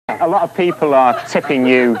a lot of people are tipping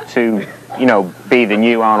you to, you know, be the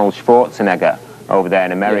new Arnold Schwarzenegger over there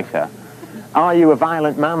in America. Yeah. Are you a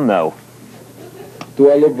violent man, though?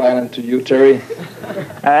 Do I look violent to you, Terry?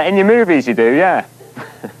 In your movies you do, yeah.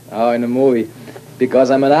 Oh, in a movie.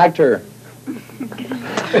 Because I'm an actor.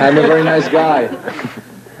 I'm a very nice guy.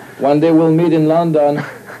 One day we'll meet in London.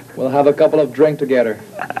 We'll have a couple of drinks together.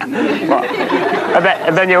 What?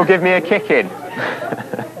 And then you'll give me a kick-in?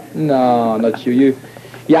 No, not you.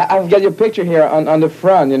 Yeah, I've got your picture here on the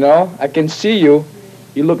front, you know. I can see you.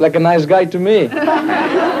 You look like a nice guy to me.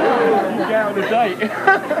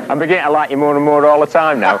 I'm beginning to like you more and more all the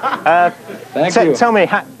time now. Thank you. Tell me,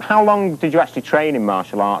 how long did you actually train in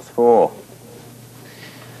martial arts for?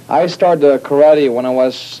 I started karate when I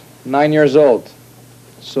was 9 years old.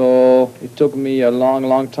 So it took me a long,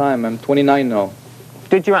 long time. I'm 29 now.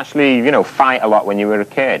 Did you actually, you know, fight a lot when you were a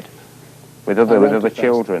kid with other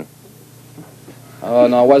children? Oh,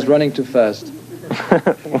 no, I was running too fast.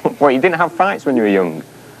 What, you didn't have fights when you were young?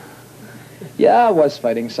 Yeah, I was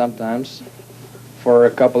fighting sometimes for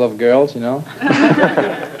a couple of girls, you know.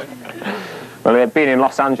 Well, being in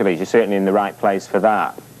Los Angeles, you're certainly in the right place for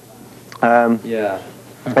that. Yeah.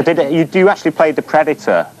 You actually played the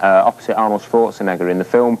Predator opposite Arnold Schwarzenegger in the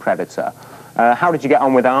film Predator. How did you get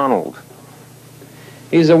on with Arnold?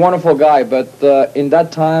 He's a wonderful guy, but in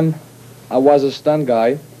that time, I was a stunt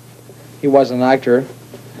guy. He was an actor.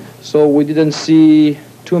 So we didn't see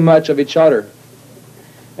too much of each other.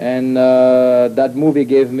 And that movie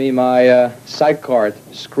gave me my side card,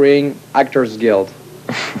 Screen Actors Guild.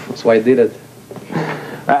 So I did it.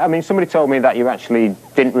 I mean, somebody told me that you actually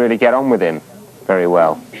didn't really get on with him very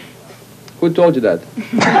well. Who told you that?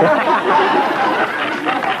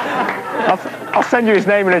 I'll send you his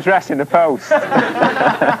name and address in the post.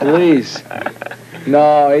 Please.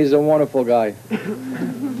 No, he's a wonderful guy.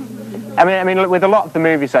 I mean, with a lot of the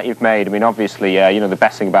movies that you've made, I mean, obviously, you know, the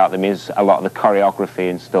best thing about them is a lot of the choreography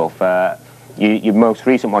and stuff. Your most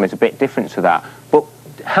recent one is a bit different to that. But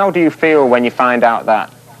how do you feel when you find out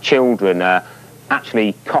that children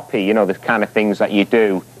actually copy, you know, the kind of things that you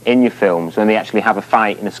do in your films when they actually have a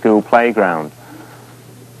fight in a school playground?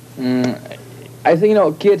 I think, you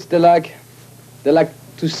know, kids, they like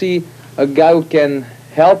to see a guy who can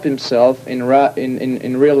help himself in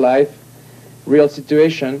real life, real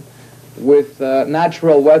situation, with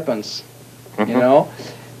natural weapons, you know.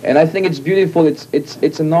 And I think it's beautiful.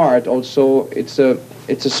 It's an art also. It's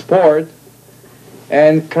a sport,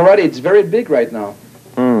 and karate, it's very big right now.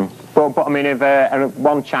 But I mean, if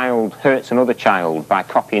one child hurts another child by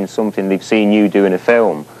copying something they've seen you do in a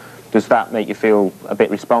film, does that make you feel a bit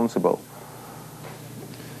responsible?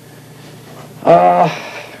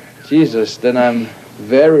 Jesus, then I'm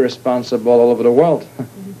very responsible all over the world.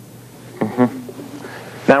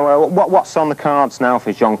 Now, what's on the cards now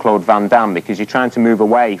for Jean-Claude Van Damme? Because you're trying to move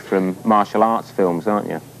away from martial arts films, aren't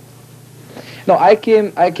you? No, I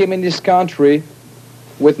came in this country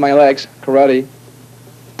with my legs, karate,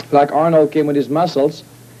 like Arnold came with his muscles,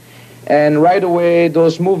 and right away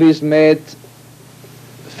those movies made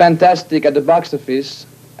fantastic at the box office,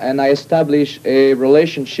 and I established a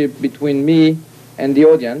relationship between me and the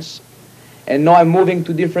audience, and now I'm moving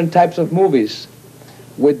to different types of movies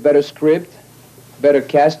with better script, better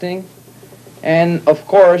casting, and of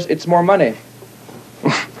course it's more money.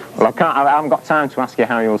 Well, I haven't got time to ask you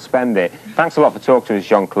how you'll spend it. Thanks a lot for talking to us,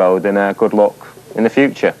 Jean-Claude, and good luck in the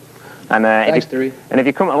future. And thanks, Terry. And if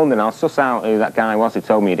you come to London, I'll suss out who that guy was who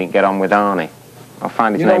told me he didn't get on with Arnie. I'll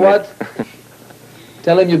find his name. You know what?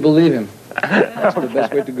 Tell him you believe him. That's the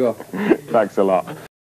best way to go. Thanks a lot.